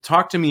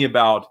talk to me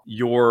about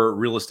your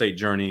real estate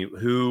journey.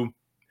 Who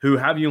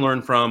have you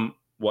learned from?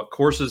 What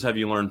courses have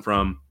you learned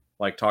from?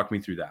 Like, talk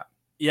me through that.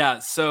 Yeah,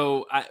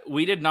 so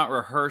we did not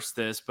rehearse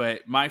this,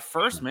 but my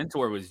first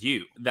mentor was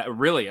you. That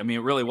really, I mean,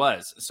 it really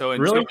was. So in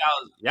Really?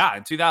 2000, yeah,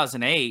 in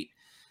 2008,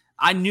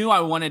 I knew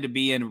I wanted to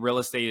be in real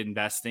estate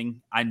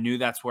investing. I knew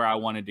that's where I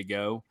wanted to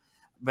go.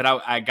 But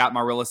I got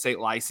my real estate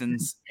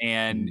license,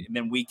 and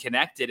then we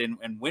connected. And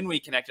when we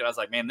connected, I was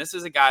like, man, this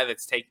is a guy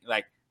that's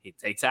he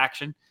takes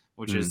action,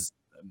 which is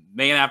a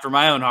man after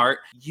my own heart.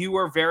 You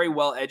were very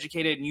well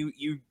educated, and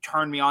you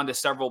turned me on to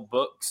several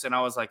books, and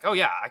I was like, oh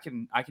yeah,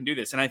 I can do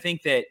this. And I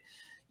think that,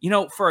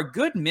 for a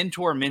good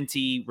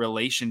mentor-mentee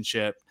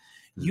relationship,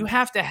 you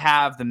have to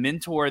have the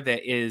mentor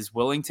that is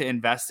willing to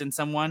invest in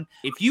someone.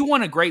 If you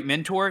want a great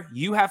mentor,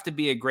 you have to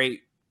be a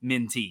great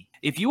mentee.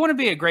 If you want to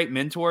be a great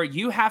mentor,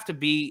 you have to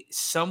be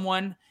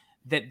someone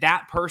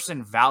that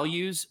person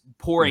values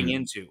pouring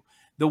into.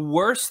 The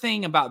worst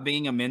thing about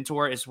being a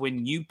mentor is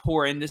when you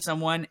pour into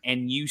someone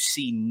and you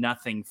see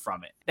nothing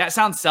from it. That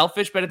sounds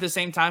selfish, but at the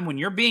same time, when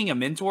you're being a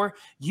mentor,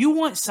 you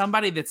want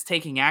somebody that's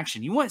taking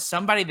action. You want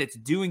somebody that's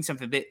doing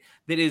something that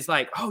is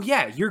like, oh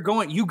yeah, you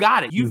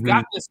got it. You've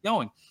got this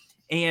going.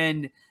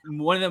 And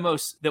one of the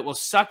most that will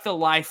suck the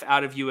life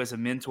out of you as a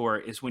mentor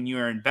is when you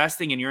are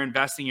investing and you're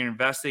investing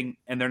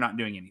and they're not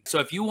doing anything. So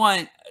if you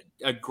want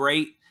a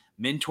great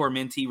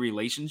mentor-mentee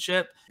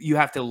relationship, you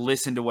have to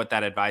listen to what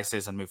that advice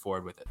is and move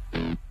forward with it.